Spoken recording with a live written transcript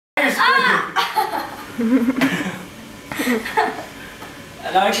And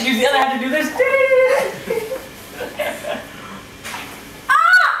now I can use the other hand to do this.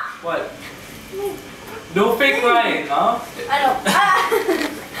 What? No fake crying, huh? I know.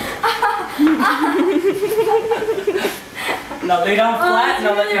 Now lay down flat,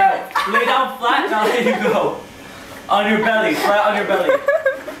 now let you go. Lay down flat, now let you go. On your belly, flat on your belly.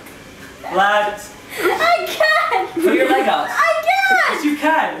 Flat. I can't! Put your leg out. I can't! Yes, you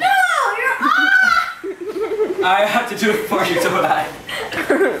can. No, you're I have to do it for you, don't I?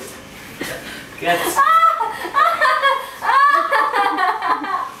 Get.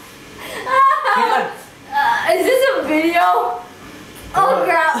 Is this a video? Oh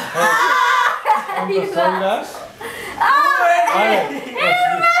crap! Komt dat zondags?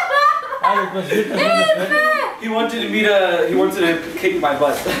 He wanted to kick my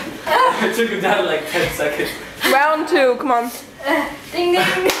butt. It took him down like 10 seconds. Round 2, come on. Ding ding!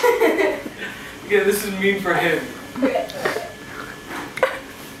 Yeah, this is mean for him.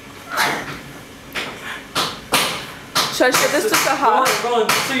 Should I show this to Sahar? Roland,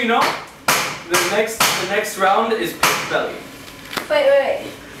 just so you know, the next round is pink belly.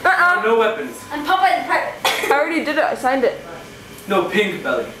 Wait. No weapons. I'm Popeye the Pirate. I already did it, I signed it. No, pink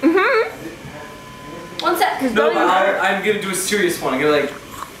belly. One sec. No, but I'm gonna do a serious one. I'm gonna like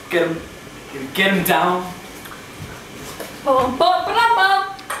get him down.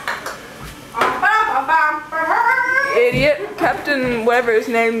 Idiot. Captain whatever his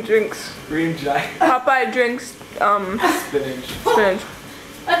name drinks. Green giant. Popeye drinks spinach.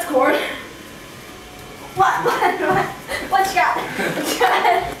 That's corn. What? What you got?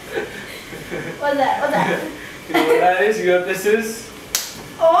 What's that? You know what that is? You know what this is?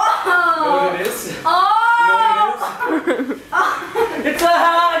 Oh! You know what it is? Oh! You know what it is? It's a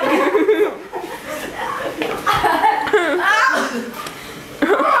hug!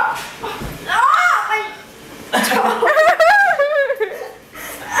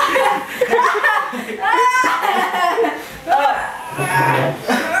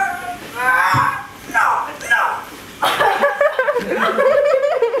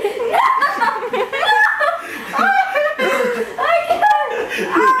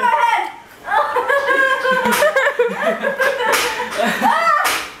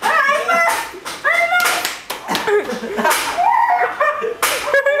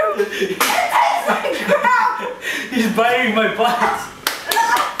 He's biting my butt.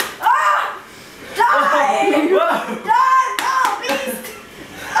 Die! Whoa. Die! Oh, beast!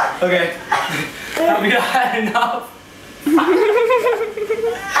 Okay. Have you had enough?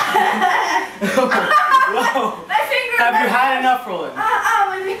 Whoa. My finger! Have you had enough, Roland? My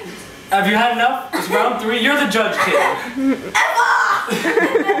finger! Have you had enough? It's round 3. You're the judge, kid.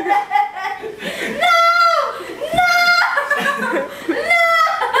 No!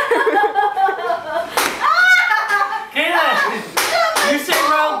 You say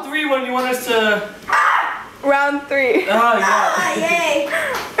round 3 when you want us to... Round 3. Oh, yeah. Yay!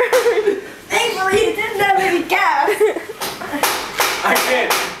 Thankfully, you didn't have any gas. I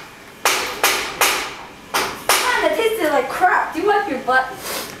can't. Man, that tasted like crap. Do you wipe your butt?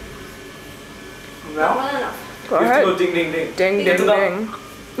 No? Well enough. Go You have ahead. to go ding, ding, ding. Ding, Get ding, to the- ding.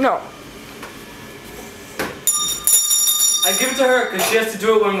 No. And give it to her, because she has to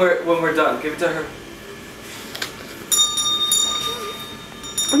do it when we're done. Give it to her.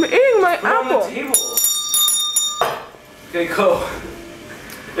 I'm eating my Put it on the apple. table. Okay, go.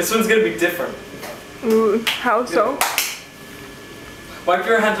 This one's gonna be different. Ooh, how so? Wipe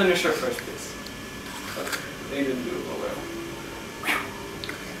your hands on your shirt first, please. They didn't do it well.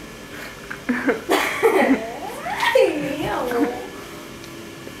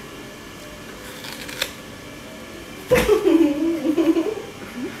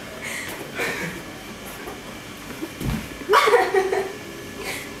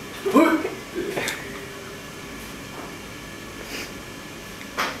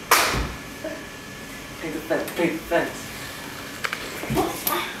 Take the fence.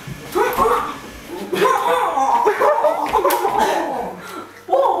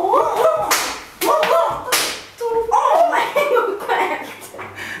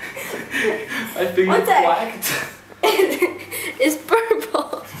 I think What's it's that? whacked. It's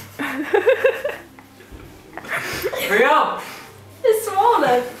purple. Hurry up! It's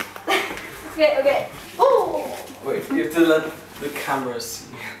swollen. Okay. Oh! Wait, you have to let the camera see.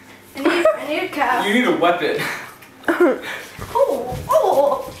 I need a cap. You need a weapon. Oh!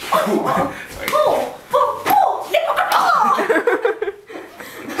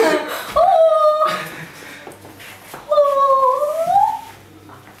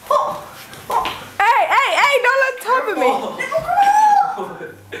 Hey, don't let top of me.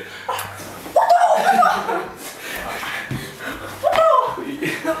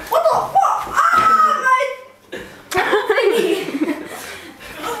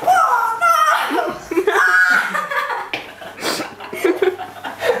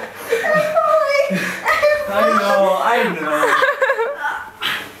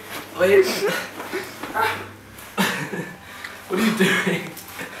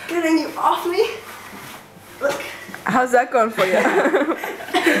 How's that going for you? Not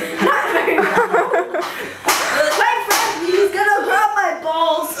very well. My friend, he's gonna grab my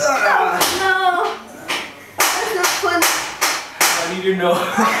balls. Oh, no. That's not fun. I need your nose.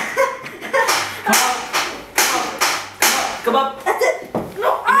 Come up. That's it.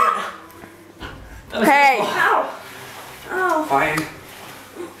 No. Ah. Hey. Ow. Oh. Fine.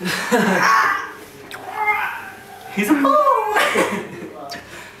 He's a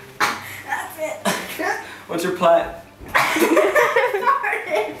That's it. What's your plan?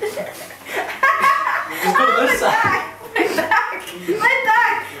 Just go to this side. My back. My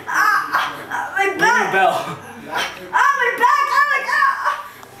back. Ah, my Ring the back. bell. Ah, my back. Alec.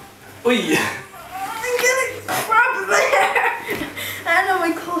 Ah. Oi. I'm getting crap in my hair. I know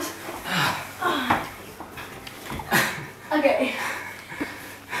my clothes. Okay.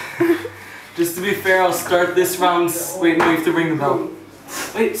 Just to be fair, I'll start this round. Wait, no, you have to ring the bell.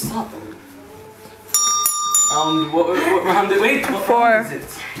 Wait, stop. What round? Wait, what 4. round is it?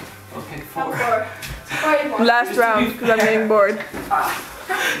 Okay, 4. Last round, because I'm getting bored.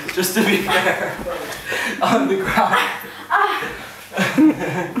 Just to be fair, on the ground.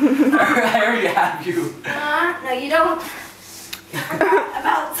 I already have you. No, you don't.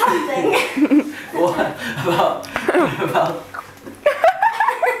 About something. What? About?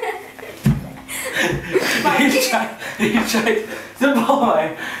 He tried to pull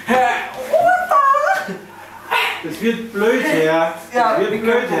my hair. What the? Das wird blöd her. Ja, Das wird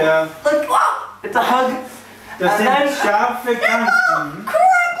blöd her. Look, whoa. It's a hug. Das And sind then- scharfe Kanten.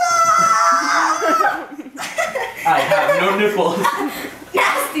 I have no nipples.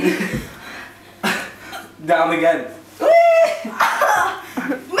 Nasty. Down again.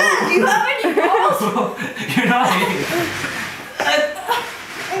 Man, do you have any balls? You're not eating.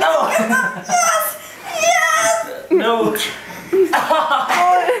 No. Yes. Yes. No.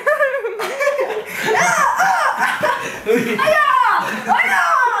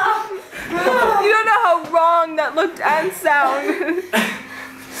 You don't know how wrong that looked and sounded.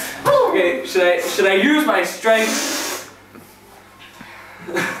 Okay, should I use my strength?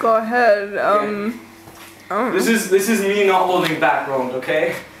 Go ahead. This is me not holding back, Roland,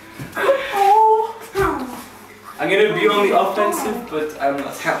 okay? I'm gonna be on the offensive, but I'm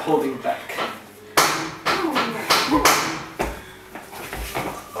not holding back.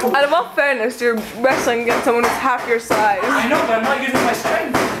 Out of all fairness, you're wrestling against someone who's half your size. I know, but I'm not using my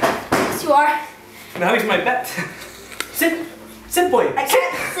strength. Yes, you are. Now he's my bet. Sit, boy. I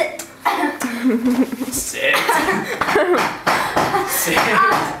can't sit. Sit.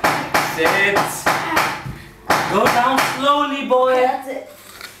 Sit. Go down slowly, boy. Okay, that's it.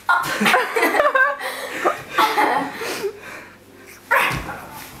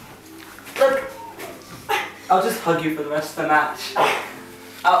 Look. I'll just hug you for the rest of the match.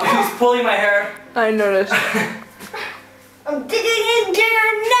 He's pulling my hair. I noticed. I'm digging into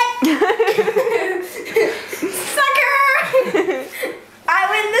your neck. Sucker. I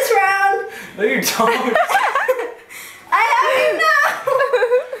win this round. No, you don't. I have you now.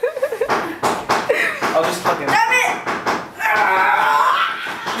 I'll just hug him. Damn it.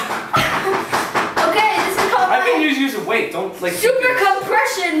 Okay, this is called I can my use a weight. Don't like. super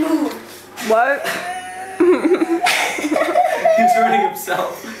compression move. What? He's hurting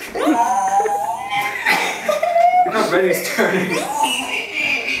himself. You're not ready. He's turning.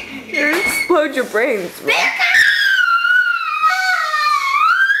 You explode your brains, bro.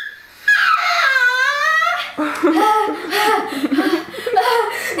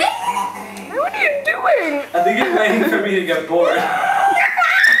 What are you doing? I think you're waiting for me to get bored.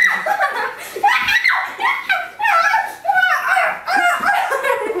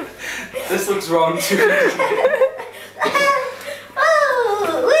 This looks wrong too.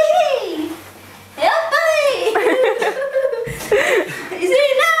 Oh, wee! Help me! You see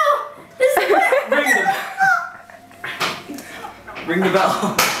now? This is what. Ring the bell.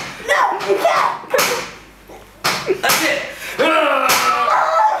 No, you can't. That's it.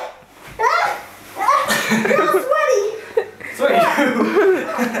 You're all sweaty. So are you.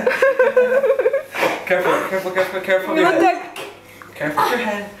 Careful. You look like Careful with your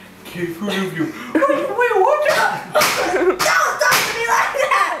head. Careful of you. Wait, what? Don't talk to me like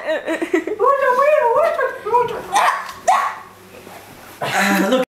that.